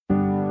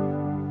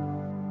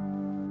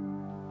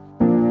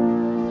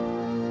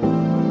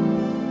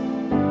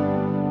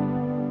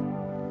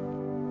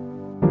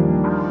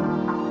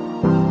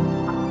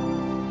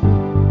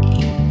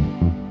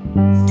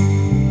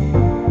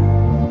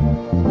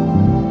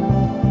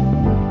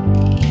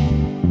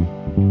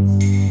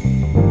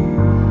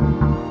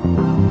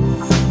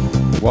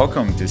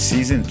Welcome to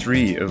Season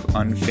 3 of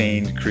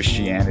Unfeigned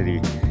Christianity,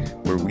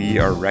 where we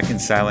are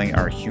reconciling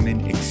our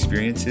human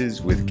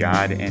experiences with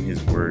God and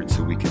His Word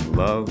so we can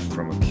love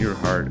from a pure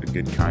heart, a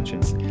good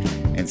conscience,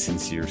 and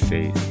sincere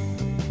faith.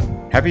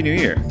 Happy New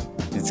Year!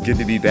 It's good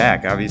to be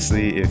back.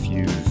 Obviously, if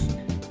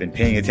you've been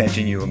paying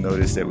attention, you will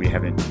notice that we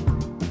haven't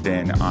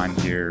been on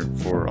here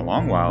for a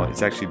long while.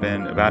 It's actually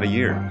been about a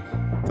year.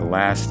 The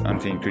last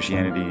Unfeigned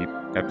Christianity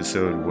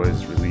episode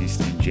was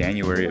released in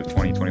January of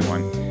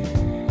 2021.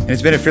 And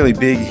it's been a fairly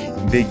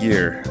big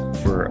year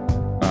for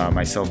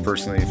myself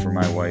personally, for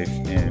my wife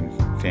and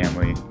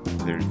family.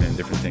 There's been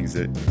different things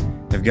that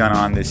have gone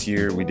on this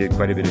year. We did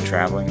quite a bit of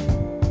traveling.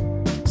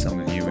 Some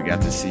of you we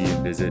got to see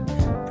and visit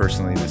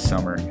personally this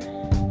summer.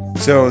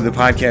 So the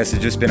podcast has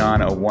just been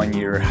on a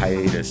 1-year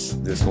hiatus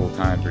this whole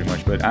time pretty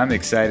much, but I'm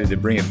excited to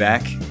bring it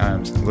back.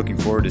 I'm looking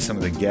forward to some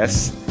of the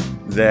guests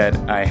that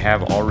I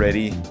have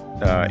already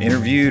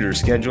interviewed or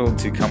scheduled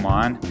to come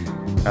on.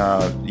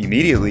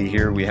 Immediately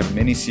here, we have a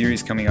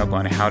mini-series coming up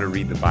on how to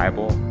read the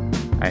Bible.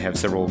 I have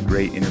several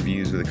great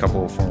interviews with a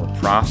couple of former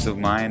profs of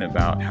mine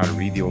about how to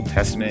read the Old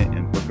Testament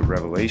and Book of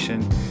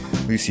Revelation.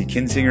 Lucy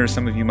Kinsinger,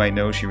 some of you might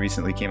know, she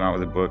recently came out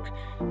with a book,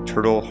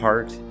 Turtle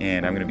Heart,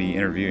 and I'm going to be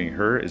interviewing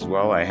her as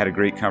well. I had a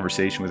great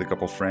conversation with a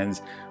couple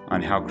friends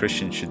on how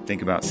Christians should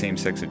think about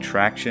same-sex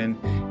attraction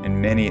and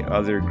many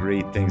other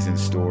great things in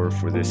store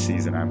for this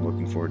season. I'm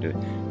looking forward to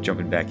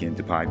jumping back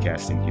into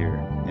podcasting here,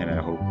 and I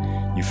hope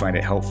you find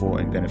it helpful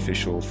and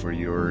beneficial for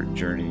your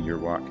journey, your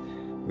walk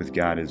with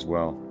God as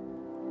well.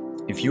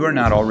 If you are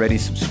not already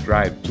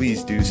subscribed,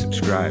 please do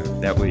subscribe.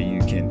 That way you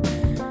can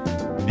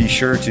be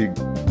sure to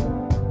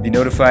be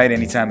notified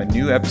anytime a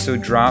new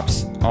episode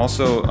drops.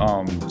 Also,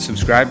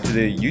 subscribe to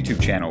the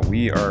YouTube channel.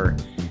 We are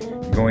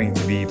going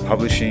to be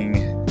publishing,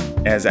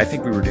 as I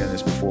think we were doing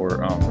this before,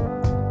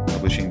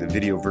 publishing the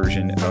video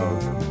version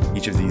of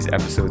each of these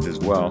episodes as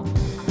well.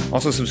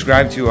 Also,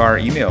 subscribe to our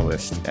email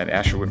list at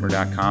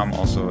asherwhitmer.com.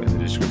 Also, in the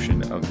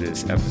description of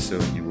this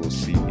episode, you will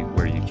see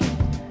where you can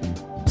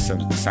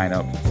sign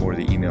up for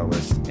the email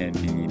list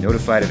and be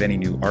notified of any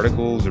new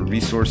articles or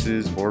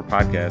resources or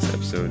podcast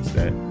episodes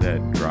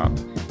that drop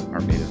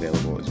are made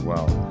available as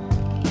well.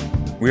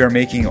 We are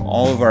making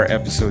all of our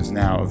episodes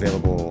now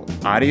available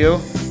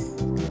audio,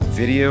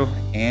 video,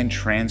 and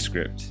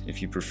transcript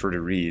if you prefer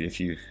to read,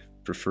 if you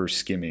prefer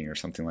skimming or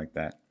something like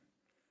that.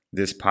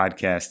 This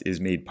podcast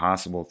is made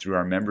possible through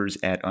our members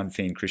at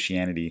Unfeigned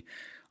Christianity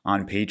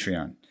on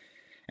Patreon.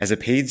 As a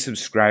paid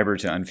subscriber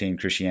to Unfeigned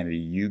Christianity,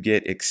 you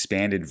get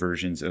expanded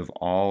versions of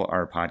all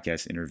our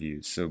podcast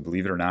interviews. So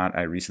believe it or not,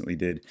 I recently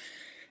did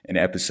an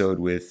episode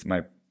with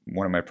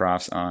one of my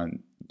profs on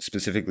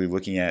specifically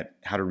looking at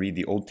how to read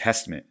the Old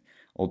Testament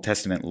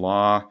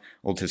law,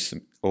 Old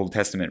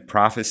Testament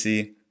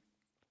prophecy,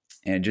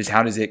 and just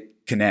how does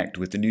it connect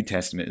with the New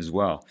Testament as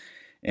well.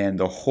 And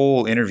the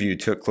whole interview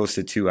took close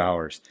to 2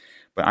 hours.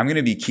 But I'm going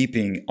to be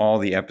keeping all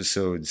the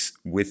episodes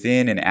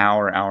within an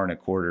hour and a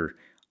quarter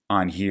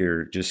on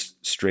here,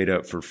 just straight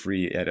up for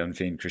free at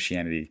Unfeigned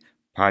Christianity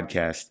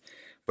podcast.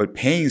 But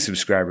paying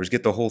subscribers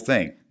get the whole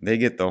thing. They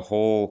get the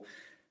whole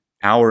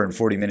hour and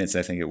 40 minutes,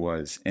 I think it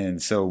was. And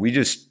so we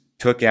just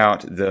took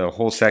out the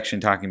whole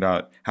section talking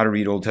about how to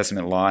read Old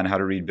Testament law and how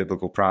to read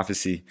biblical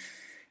prophecy.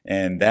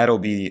 And that'll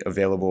be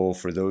available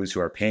for those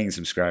who are paying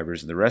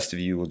subscribers. And the rest of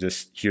you will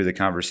just hear the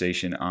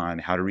conversation on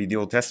how to read the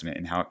Old Testament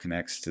and how it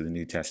connects to the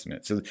New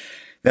Testament. So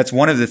that's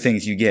one of the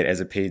things you get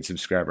as a paid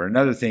subscriber.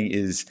 Another thing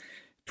is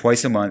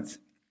twice a month,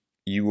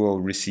 you will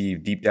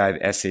receive deep dive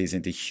essays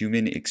into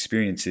human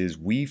experiences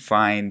we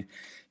find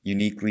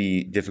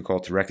uniquely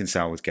difficult to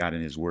reconcile with God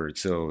and His Word.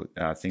 So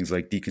things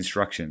like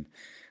deconstruction,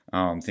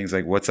 things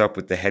like what's up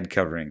with the head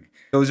covering.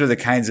 Those are the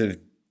kinds of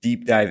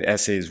deep dive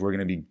essays we're going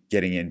to be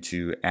getting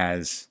into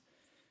as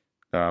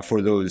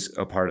for those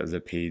a part of the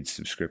paid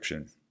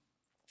subscription.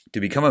 To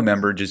become a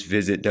member, just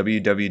visit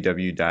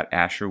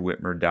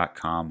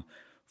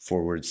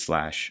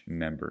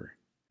www.asherwhitmer.com/member.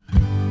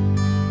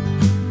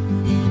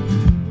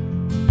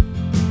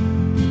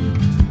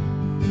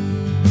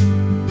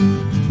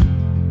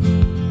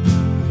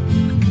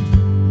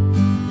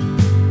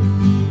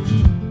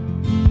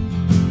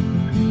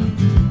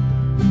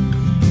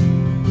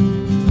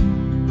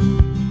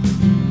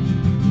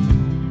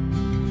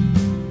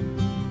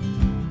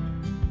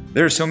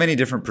 There are so many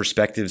different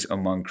perspectives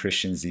among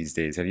Christians these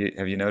days. Have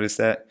you noticed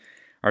that?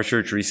 Our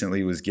church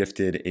recently was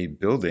gifted a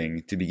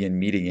building to begin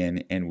meeting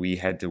in, and we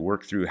had to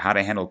work through how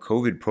to handle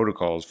COVID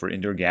protocols for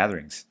indoor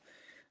gatherings.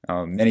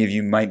 Many of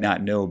you might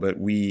not know, but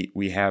we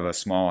have a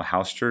small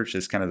house church.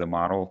 That's kind of the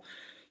model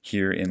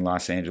here in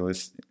Los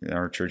Angeles.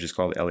 Our church is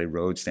called LA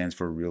Road, stands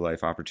for Real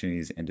Life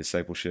Opportunities and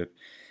Discipleship.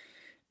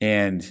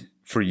 And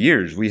for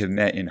years, we have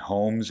met in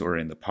homes or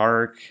in the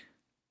park.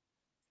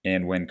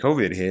 And when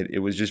COVID hit, it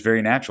was just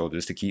very natural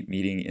just to keep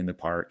meeting in the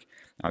park.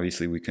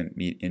 Obviously, we couldn't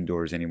meet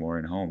indoors anymore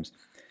in homes.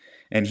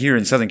 And here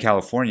in Southern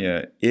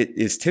California, it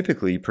is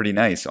typically pretty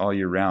nice all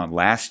year round.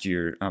 Last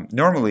year,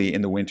 normally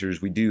in the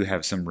winters, we do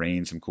have some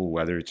rain, some cool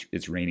weather.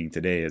 It's raining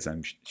today as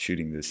I'm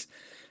recording this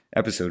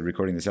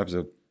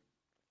episode.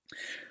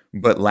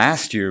 But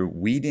last year,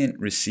 we didn't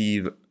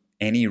receive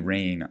any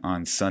rain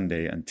on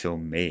Sunday until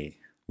May.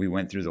 We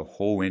went through the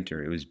whole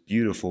winter. It was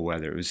beautiful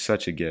weather. It was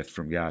such a gift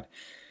from God.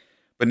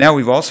 But now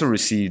we've also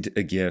received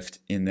a gift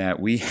in that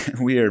we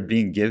we are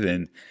being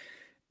given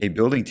a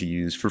building to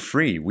use for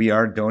free. We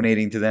are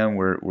donating to them.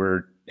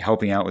 We're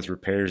helping out with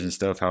repairs and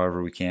stuff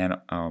however we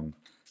can.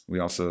 We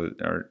also,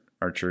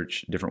 our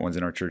church, different ones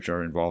in our church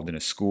are involved in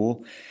a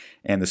school,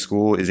 and the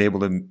school is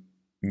able to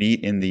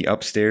meet in the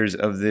upstairs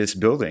of this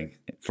building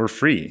for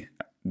free.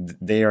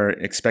 They are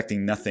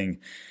expecting nothing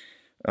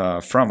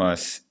from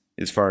us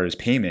as far as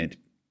payment.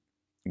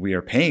 We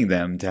are paying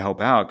them to help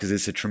out because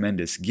it's a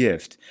tremendous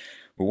gift.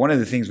 But one of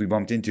the things we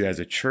bumped into as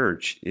a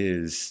church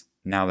is,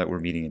 now that we're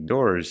meeting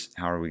indoors,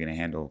 how are we going to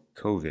handle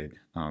COVID?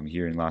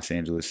 Here in Los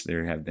Angeles,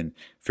 there have been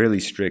fairly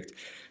strict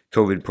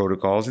COVID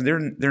protocols, and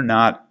they're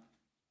not.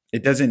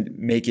 It doesn't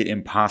make it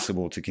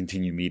impossible to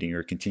continue meeting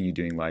or continue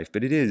doing life,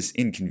 but it is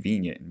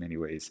inconvenient in many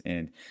ways.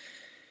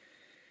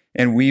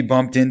 And we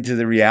bumped into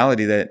the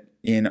reality that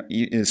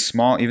in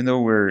small, even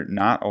though we're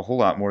not a whole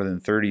lot more than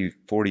 30,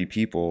 40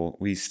 people,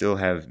 we still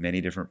have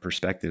many different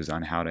perspectives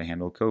on how to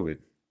handle COVID.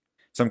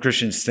 Some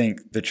Christians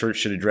think the church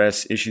should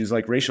address issues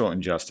like racial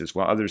injustice,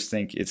 while others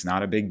think it's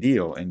not a big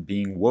deal and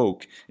being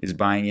woke is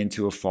buying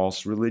into a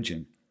false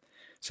religion.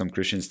 Some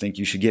Christians think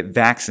you should get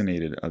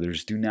vaccinated,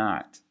 others do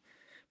not.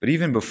 But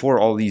even before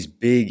all these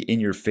big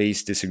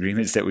in-your-face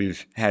disagreements that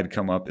we've had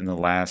come up in the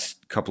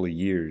last couple of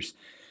years,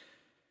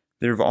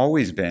 there have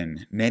always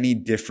been many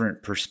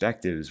different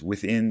perspectives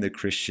within the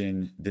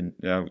Christian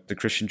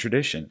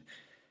tradition.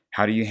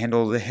 How do you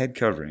handle the head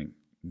covering?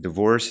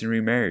 Divorce and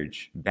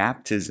remarriage,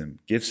 baptism,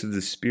 gifts of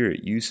the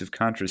Spirit, use of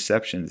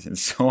contraceptions, and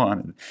so on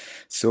and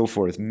so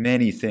forth.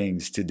 Many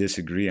things to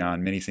disagree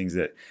on, many things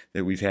that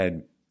we've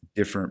had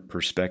different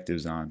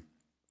perspectives on.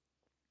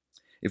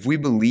 If we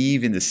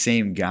believe in the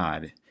same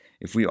God,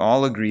 if we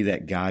all agree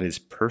that God is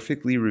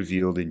perfectly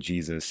revealed in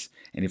Jesus,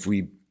 and if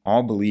we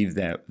all believe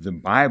that the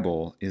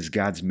Bible is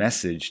God's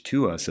message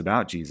to us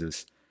about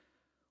Jesus,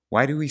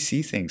 why do we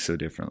see things so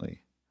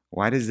differently?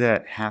 Why does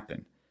that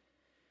happen?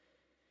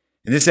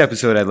 In this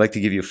episode, I'd like to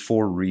give you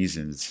 4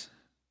 reasons.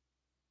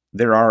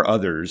 There are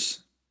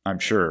others, I'm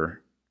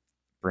sure,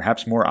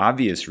 perhaps more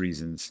obvious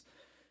reasons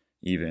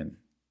even,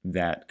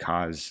 that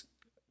cause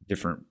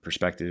different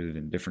perspective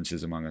and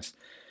differences among us.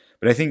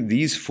 But I think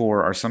these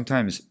 4 are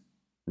sometimes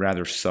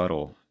rather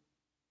subtle,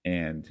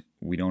 and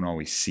we don't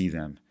always see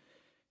them,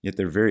 yet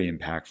they're very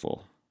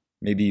impactful.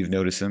 Maybe you've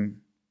noticed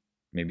them,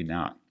 maybe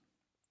not.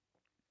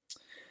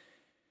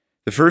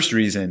 The first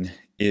reason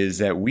is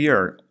that we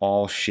are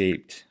all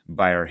shaped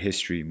by our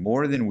history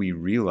more than we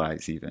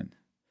realize even.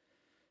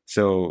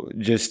 So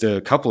just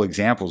a couple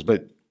examples,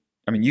 but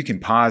I mean, you can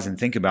pause and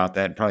think about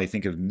that and probably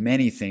think of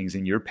many things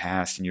in your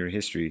past and your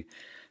history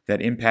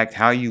that impact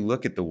how you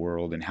look at the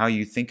world and how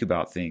you think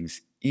about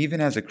things,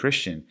 even as a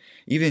Christian,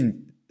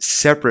 even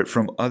separate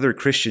from other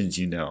Christians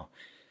you know.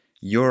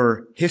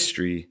 Your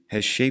history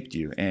has shaped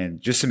you. And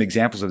just some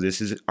examples of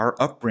this is our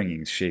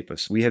upbringings shape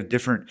us. We have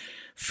different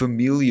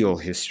familial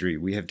history.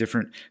 We have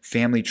different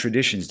family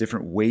traditions,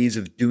 different ways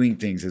of doing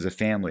things as a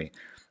family.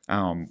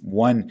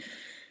 One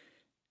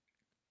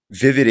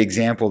vivid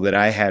example that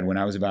I had when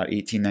I was about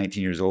 18,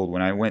 19 years old,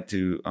 when I went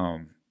to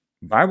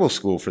Bible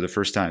school for the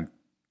first time.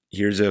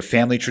 Here's a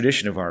family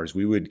tradition of ours.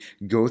 We would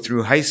go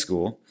through high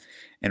school,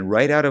 and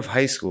right out of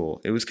high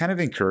school, it was kind of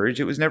encouraged.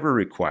 It was never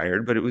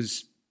required, but it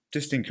was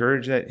just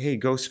encourage that, hey,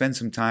 go spend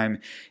some time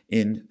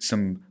in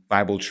some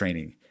Bible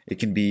training. It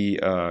can be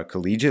a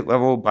collegiate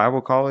level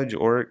Bible college,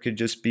 or it could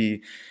just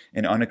be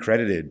an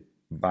unaccredited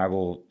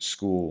Bible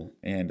school.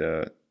 And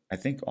I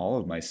think all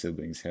of my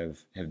siblings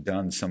have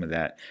done some of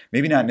that.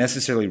 Maybe not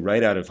necessarily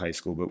right out of high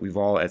school, but we've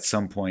all at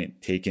some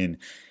point taken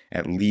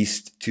at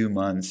least 2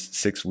 months,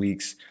 6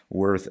 weeks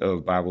worth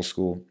of Bible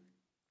school.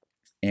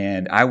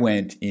 And I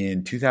went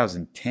in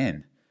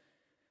 2010.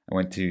 I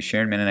went to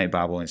Sharon Mennonite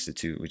Bible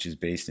Institute, which is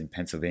based in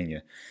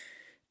Pennsylvania.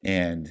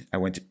 And I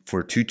went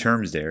for 2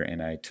 terms there,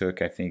 and I took,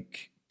 I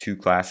think, 2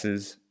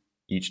 classes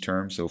each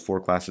term, so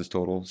 4 classes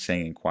total,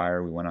 sang in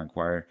choir. We went on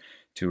choir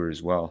tour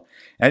as well.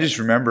 And I just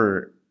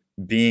remember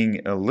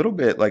being a little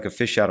bit like a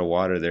fish out of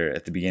water there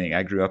at the beginning.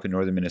 I grew up in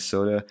northern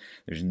Minnesota.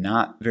 There's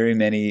not very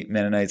many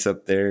Mennonites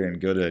up there,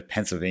 and go to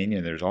Pennsylvania,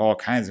 and there's all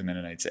kinds of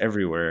Mennonites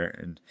everywhere.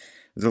 And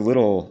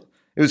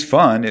it was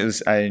fun.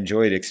 I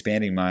enjoyed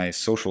expanding my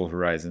social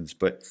horizons.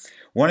 But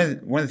one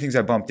of the things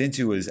I bumped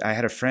into was I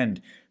had a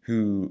friend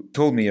who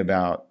told me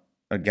about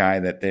a guy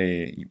that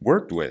they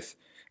worked with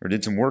or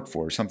did some work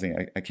for or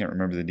something. I can't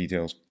remember the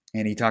details.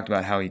 And he talked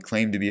about how he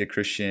claimed to be a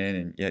Christian,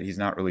 and yet he's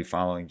not really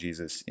following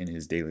Jesus in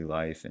his daily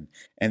life.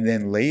 And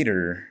then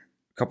later,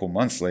 a couple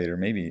months later,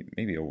 maybe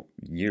a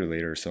year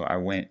later or so, I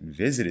went and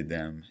visited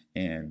them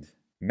and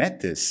met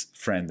this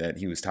friend that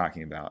he was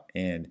talking about.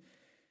 And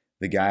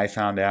the guy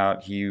found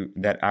out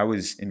that I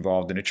was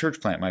involved in a church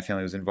plant. My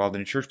family was involved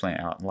in a church plant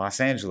out in Los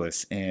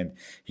Angeles, and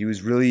he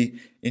was really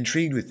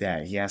intrigued with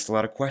that. He asked a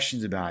lot of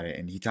questions about it,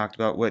 and he talked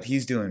about what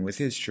he's doing with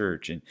his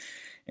church.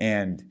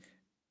 And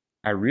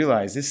I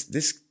realized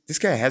this this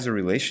guy has a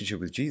relationship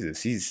with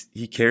Jesus.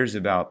 He cares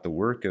about the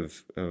work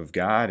of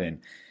God,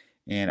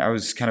 and I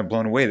was kind of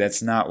blown away.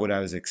 That's not what I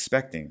was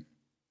expecting.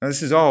 Now,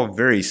 this is all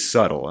very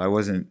subtle.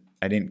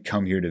 I didn't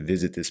come here to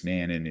visit this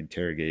man and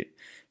interrogate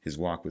his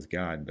walk with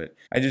God, but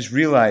I just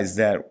realized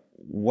that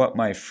what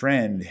my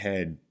friend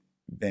had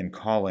been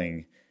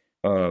calling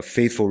a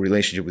faithful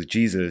relationship with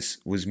Jesus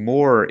was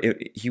more,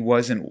 he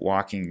wasn't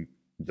walking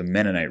the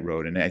Mennonite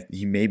road, and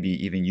he maybe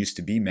even used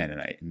to be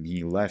Mennonite, and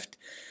he left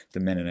the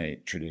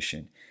Mennonite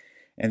tradition.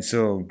 And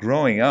so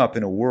growing up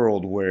in a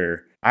world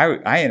where I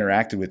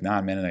interacted with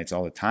non-Mennonites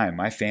all the time,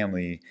 my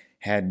family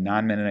had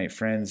non-Mennonite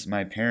friends.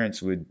 My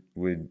parents would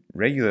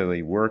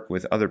regularly work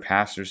with other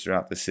pastors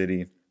throughout the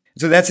city.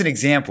 So that's an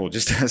example,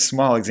 just a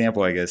small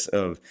example, I guess,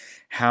 of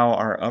how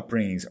our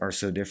upbringings are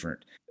so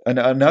different.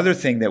 Another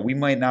thing that we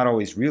might not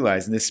always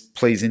realize, and this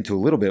plays into a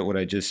little bit what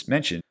I just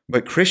mentioned,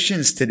 but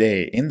Christians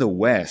today in the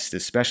West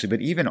especially,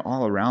 but even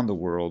all around the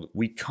world,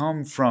 we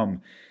come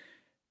from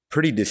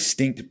pretty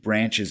distinct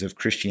branches of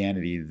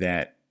Christianity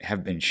that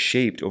have been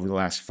shaped over the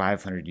last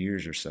 500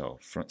 years or so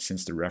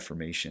since the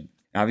Reformation.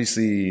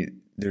 Obviously,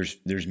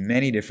 there's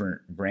many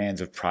different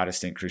brands of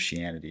Protestant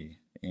Christianity,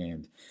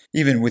 and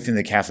even within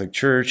the Catholic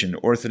Church and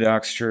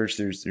Orthodox Church,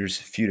 there's a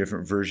few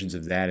different versions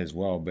of that as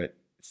well. But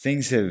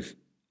things have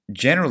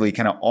generally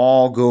kind of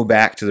all go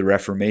back to the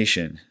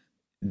Reformation,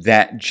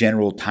 that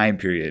general time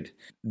period.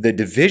 The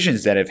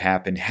divisions that have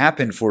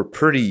happened for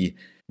pretty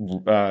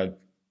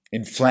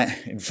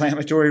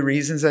inflammatory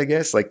reasons, I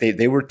guess. Like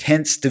they were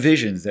tense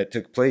divisions that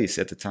took place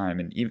at the time,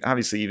 and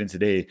obviously even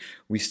today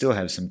we still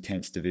have some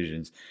tense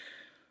divisions.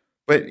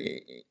 But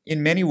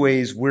in many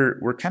ways,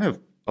 we're kind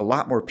of a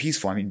lot more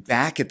peaceful. I mean,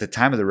 back at the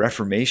time of the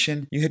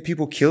Reformation, you had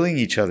people killing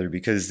each other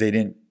because they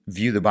didn't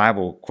view the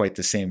Bible quite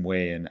the same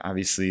way. And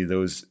obviously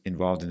those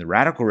involved in the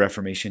Radical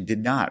Reformation did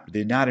not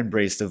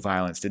embrace the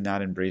violence, did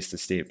not embrace the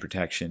state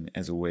protection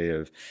as a way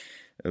of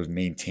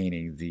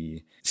maintaining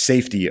the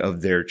safety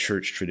of their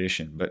church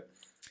tradition. But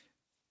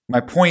my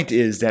point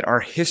is that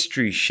our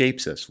history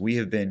shapes us. We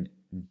have been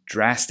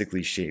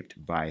drastically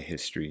shaped by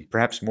history,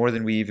 perhaps more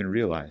than we even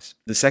realize.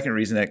 The second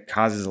reason that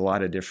causes a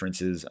lot of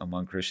differences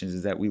among Christians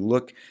is that we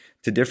look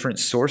to different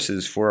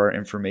sources for our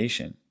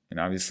information. And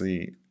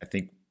obviously, I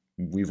think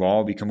we've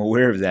all become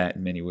aware of that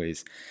in many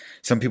ways.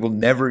 Some people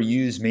never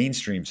use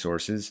mainstream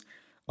sources.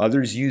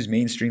 Others use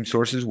mainstream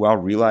sources while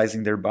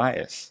realizing their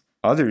bias.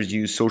 Others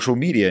use social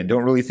media and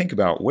don't really think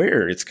about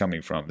where it's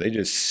coming from. They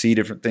just see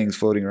different things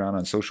floating around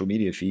on social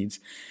media feeds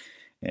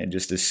and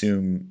just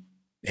assume,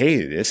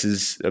 hey, this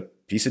is a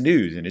piece of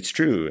news and it's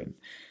true. And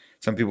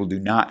some people do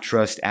not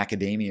trust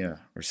academia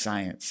or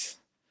science.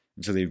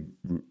 And so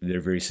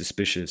they're very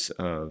suspicious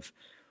of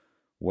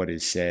what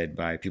is said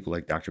by people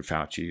like Dr.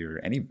 Fauci or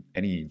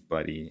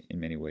anybody in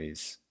many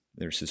ways.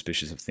 They're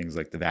suspicious of things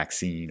like the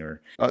vaccine,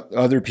 or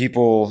other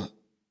people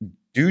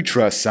do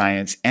trust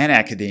science and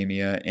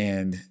academia,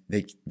 and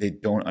they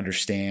don't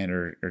understand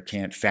or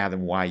can't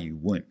fathom why you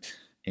wouldn't.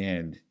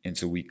 And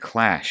so we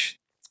clash.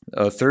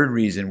 A third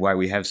reason why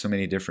we have so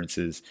many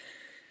differences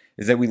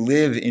is that we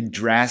live in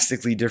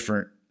drastically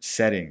different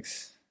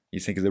settings.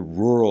 You think of the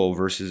rural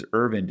versus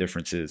urban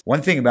differences.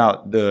 One thing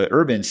about the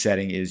urban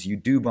setting is you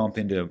do bump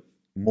into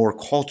more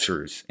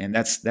cultures, and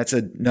that's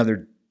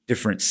another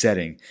different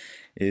setting.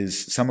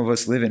 Is some of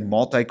us live in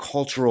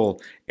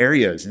multicultural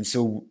areas, and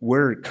so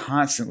we're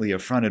constantly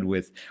affronted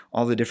with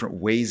all the different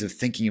ways of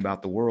thinking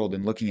about the world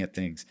and looking at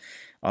things.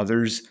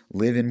 Others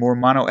live in more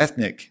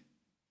monoethnic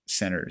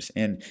centers,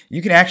 and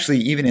you can actually,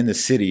 even in the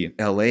city,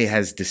 LA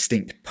has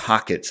distinct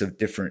pockets of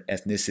different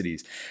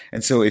ethnicities.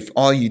 And so if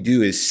all you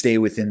do is stay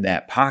within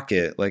that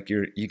pocket, like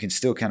you can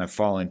still kind of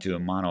fall into a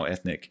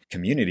monoethnic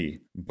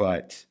community.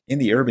 But in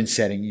the urban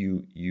setting,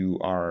 you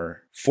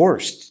are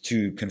forced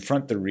to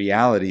confront the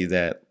reality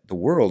that the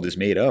world is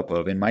made up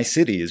of, and my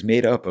city is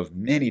made up of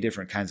many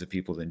different kinds of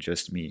people than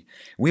just me.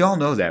 We all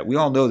know that. We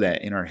all know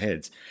that in our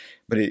heads.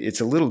 But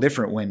it's a little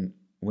different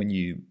when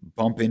you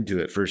bump into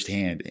it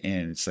firsthand,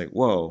 and it's like,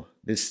 whoa,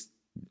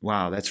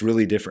 wow, that's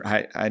really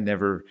different. I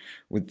never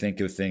would think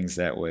of things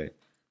that way.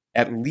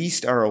 At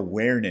least our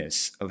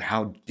awareness of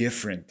how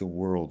different the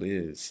world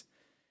is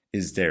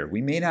there.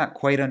 We may not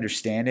quite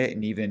understand it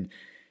and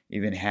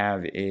even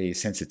have a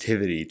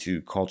sensitivity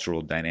to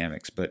cultural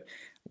dynamics, but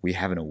we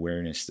have an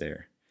awareness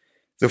there.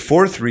 The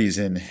fourth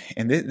reason,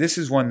 and this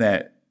is one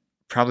that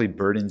probably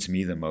burdens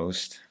me the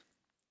most,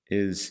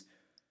 is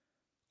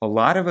a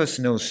lot of us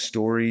know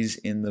stories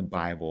in the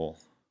Bible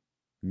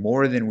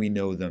more than we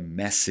know the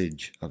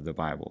message of the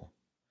Bible.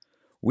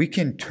 We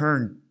can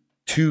turn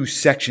to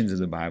sections of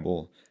the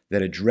Bible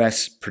that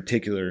address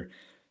particular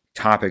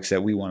topics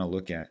that we want to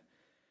look at,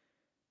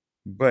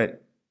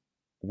 but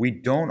we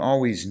don't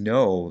always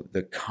know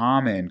the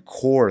common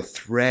core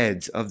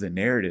threads of the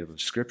narrative of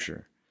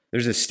Scripture.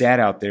 There's a stat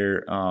out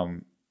there.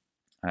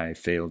 I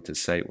failed to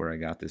cite where I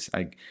got this.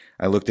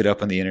 I looked it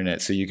up on the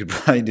internet, so you could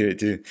probably do it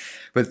too.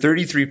 But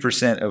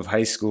 33% of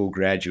high school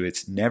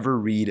graduates never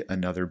read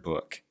another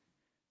book.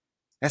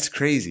 That's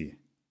crazy.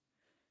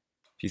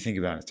 If you think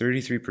about it,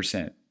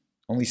 33%.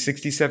 Only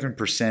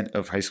 67%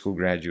 of high school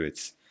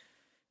graduates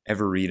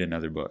ever read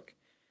another book.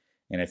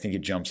 And I think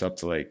it jumps up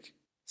to like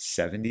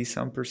 70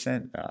 some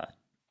percent.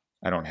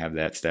 I don't have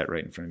that stat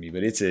right in front of me,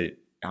 but it's an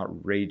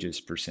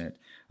outrageous percent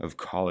of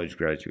college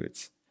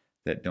graduates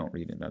that don't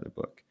read another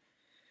book.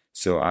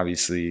 So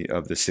obviously,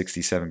 of the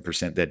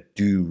 67% that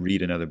do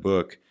read another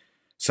book,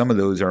 some of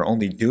those are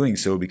only doing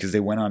so because they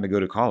went on to go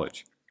to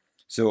college.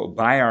 So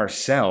by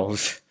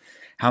ourselves,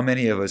 how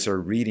many of us are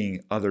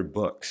reading other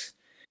books?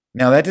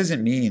 Now, that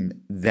doesn't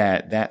mean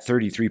that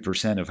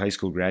 33% of high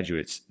school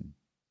graduates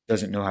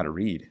doesn't know how to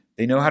read.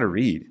 They know how to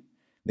read.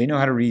 They know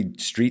how to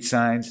read street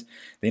signs.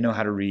 They know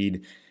how to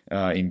read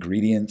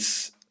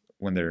ingredients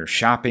when they're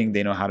shopping.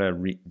 They know how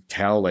to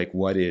tell like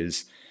what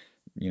is,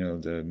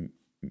 the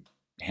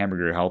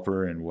hamburger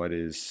helper and what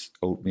is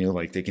oatmeal.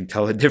 Like they can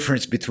tell the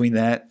difference between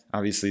that.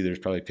 Obviously, there's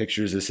probably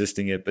pictures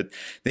assisting it, but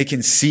they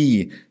can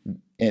see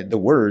the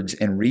words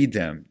and read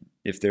them.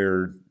 If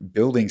they're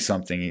building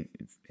something,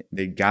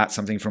 they got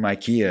something from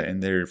IKEA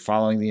and they're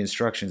following the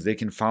instructions, they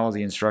can follow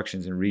the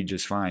instructions and read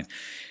just fine.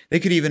 They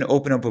could even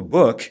open up a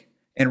book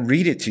and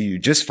read it to you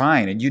just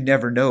fine, and you'd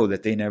never know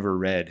that they never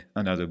read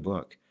another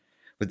book.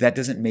 But that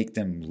doesn't make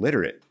them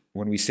literate.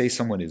 When we say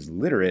someone is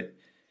literate,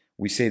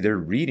 we say they're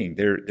reading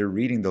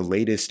the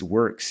latest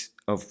works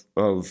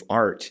of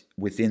art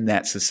within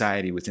that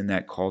society, within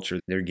that culture.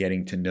 They're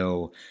getting to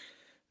know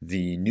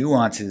the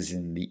nuances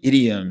and the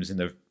idioms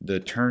and the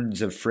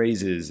turns of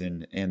phrases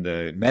and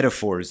the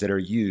metaphors that are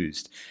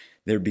used.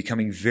 They're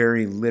becoming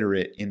very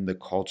literate in the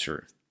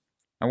culture.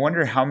 I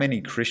wonder how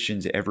many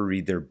Christians ever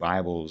read their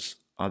Bibles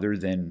other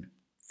than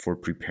for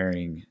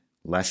preparing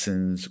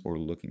lessons or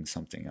looking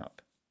something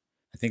up.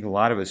 I think a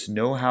lot of us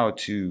know how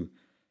to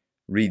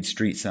read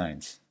street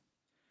signs.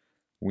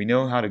 We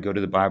know how to go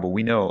to the Bible.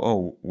 We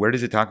know, where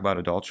does it talk about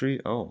adultery?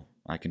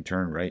 I can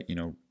turn right,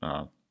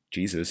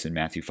 Jesus in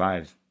Matthew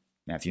 5.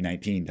 Matthew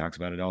 19 talks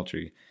about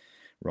adultery.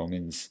 1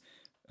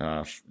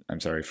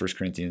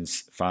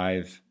 Corinthians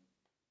 5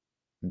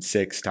 and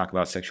 6 talk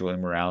about sexual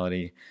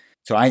immorality.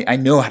 So I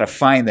know how to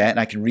find that, and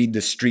I can read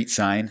the street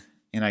sign,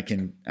 and I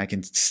can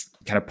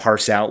kind of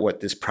parse out what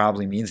this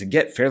probably means and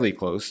get fairly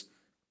close.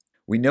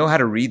 We know how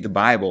to read the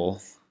Bible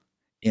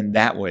in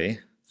that way.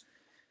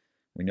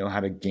 We know how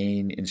to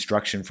gain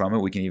instruction from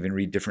it. We can even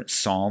read different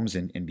Psalms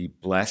and be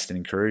blessed and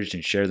encouraged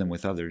and share them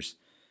with others.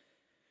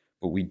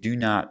 But we do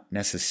not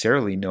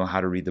necessarily know how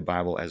to read the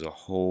Bible as a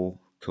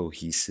whole,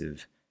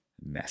 cohesive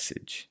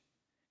message.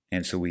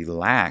 And so we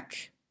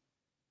lack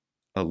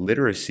a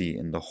literacy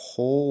in the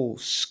whole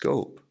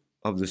scope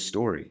of the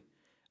story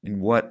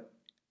and what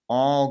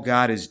all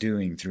God is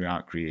doing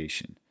throughout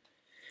creation.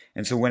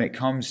 And so when it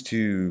comes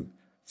to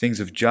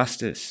things of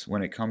justice,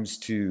 when it comes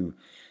to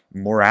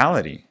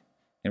morality,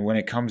 and when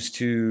it comes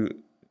to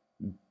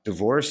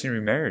divorce and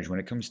remarriage, when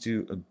it comes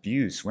to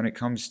abuse, when it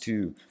comes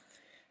to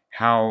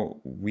how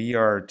we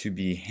are to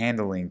be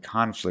handling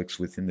conflicts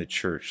within the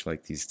church,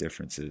 like these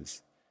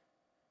differences.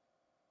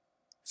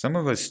 Some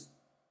of us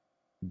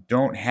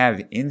don't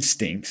have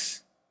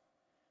instincts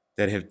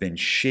that have been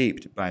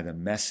shaped by the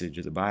message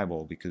of the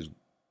Bible because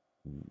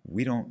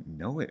we don't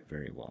know it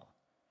very well.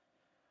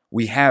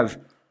 We have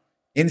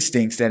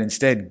instincts that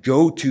instead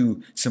go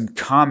to some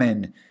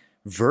common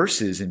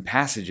verses and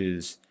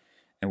passages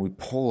and we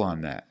pull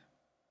on that.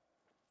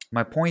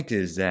 My point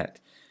is that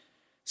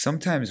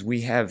sometimes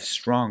we have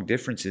strong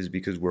differences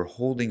because we're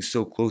holding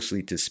so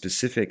closely to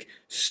specific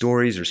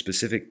stories or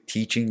specific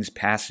teachings,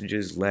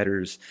 passages,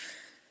 letters,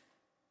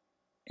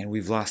 and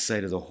we've lost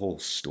sight of the whole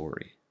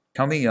story.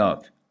 Coming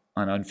up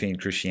on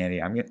Unfeigned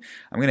Christianity, I'm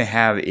going to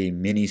have a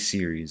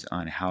mini-series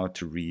on how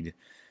to read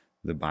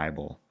the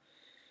Bible.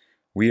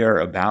 We are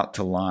about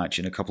to launch,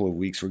 in a couple of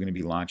weeks, we're going to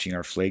be launching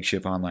our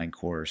flagship online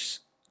course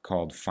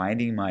called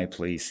Finding My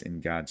Place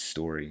in God's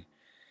Story.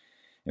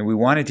 And we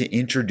wanted to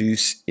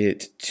introduce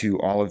it to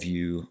all of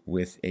you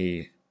with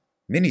a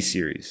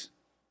mini-series.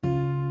 We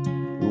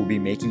will be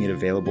making it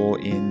available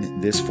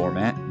in this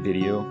format,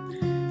 video,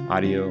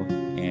 audio,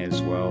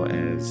 as well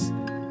as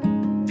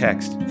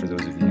text for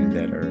those of you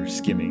that are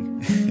skimming.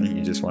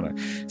 You just want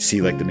to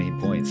see like the main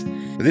points.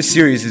 But this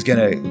series is going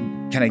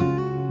to kind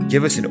of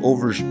give us an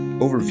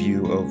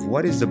overview of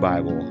what is the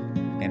Bible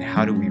and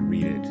how do we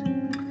read it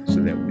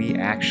so that we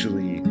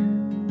actually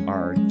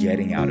are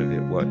getting out of it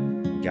what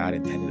God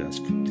intended us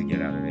to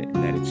get out of it, and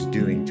that it's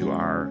doing to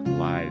our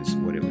lives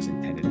what it was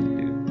intended to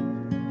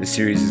do. This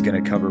series is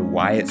going to cover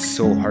why it's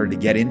so hard to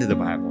get into the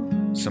Bible,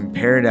 some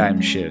paradigm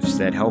shifts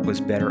that help us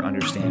better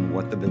understand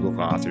what the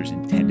biblical authors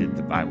intended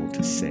the Bible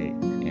to say,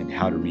 and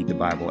how to read the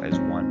Bible as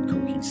one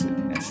cohesive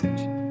message.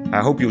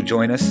 I hope you'll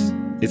join us.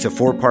 It's a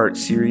 4-part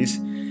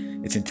series.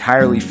 It's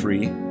entirely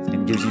free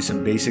and gives you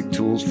some basic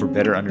tools for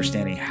better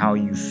understanding how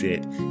you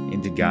fit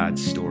into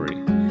God's story.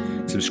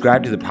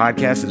 Subscribe to the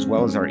podcast as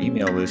well as our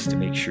email list to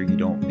make sure you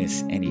don't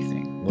miss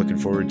anything. Looking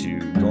forward to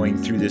going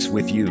through this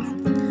with you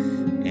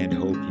and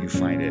hope you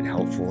find it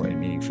helpful and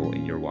meaningful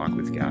in your walk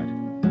with God.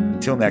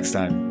 Until next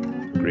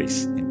time,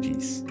 grace and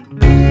peace.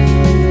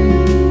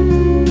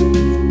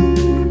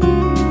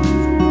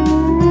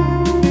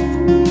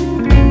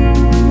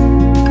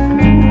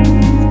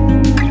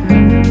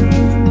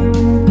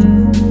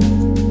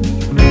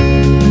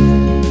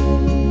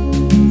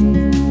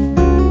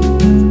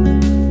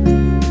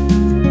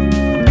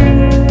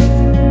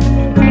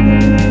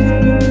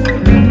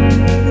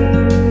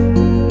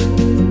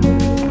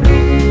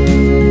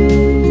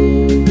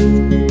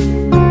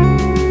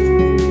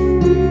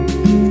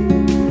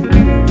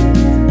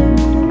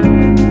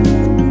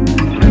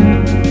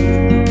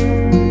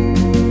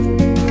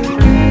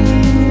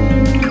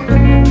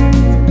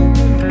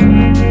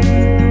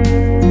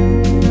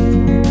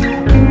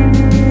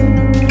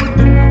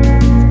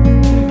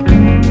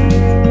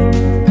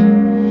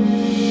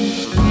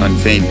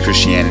 Unfeigned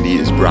Christianity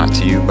is brought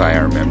to you by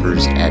our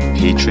members at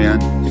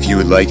Patreon. If you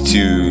would like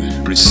to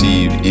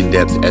receive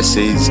in-depth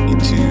essays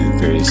into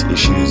various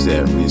issues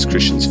that we as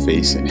Christians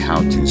face and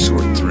how to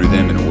sort through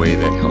them in a way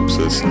that helps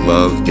us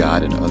love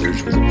God and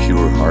others with a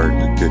pure heart,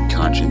 a good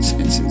conscience,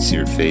 and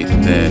sincere faith,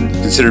 then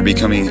consider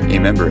becoming a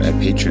member at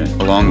Patreon.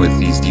 Along with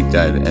these deep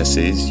dive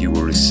essays, you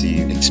will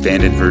receive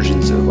expanded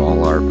versions of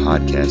all our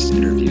podcast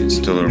interviews.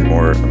 To learn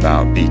more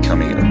about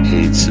becoming a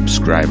paid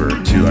subscriber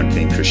to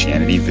Unfeigned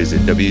Christianity, visit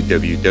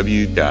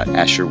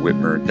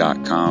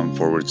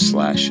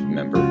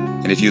www.asherwhitmer.com/member.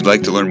 And if you'd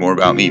like to learn more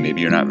about me,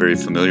 maybe you're not very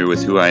familiar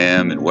with who I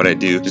am and what I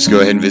do, just go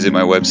ahead and visit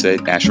my website,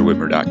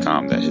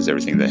 asherwhitmer.com. That has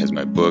everything. That has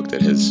my book,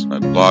 that has my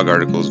blog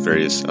articles,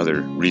 various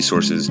other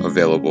resources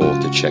available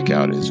to check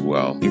out as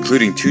well,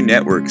 including 2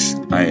 networks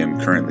I am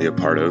currently a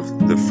part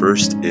of. The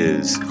first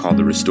is called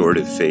the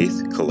Restorative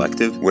Faith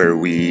Collective, where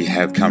we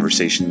have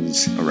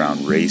conversations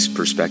around race,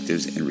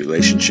 perspectives, and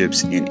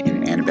relationships in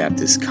an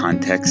Anabaptist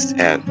context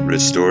at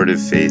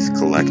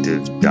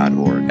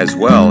restorativefaithcollective.org, as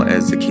well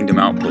as the Kingdom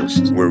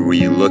Outpost, where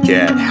we look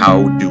at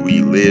how do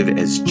we live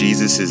as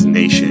Jesus'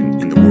 nation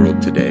in the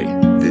world today.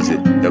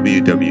 Visit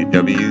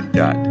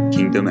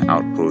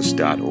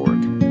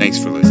www.kingdomoutpost.org. Thanks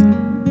for listening.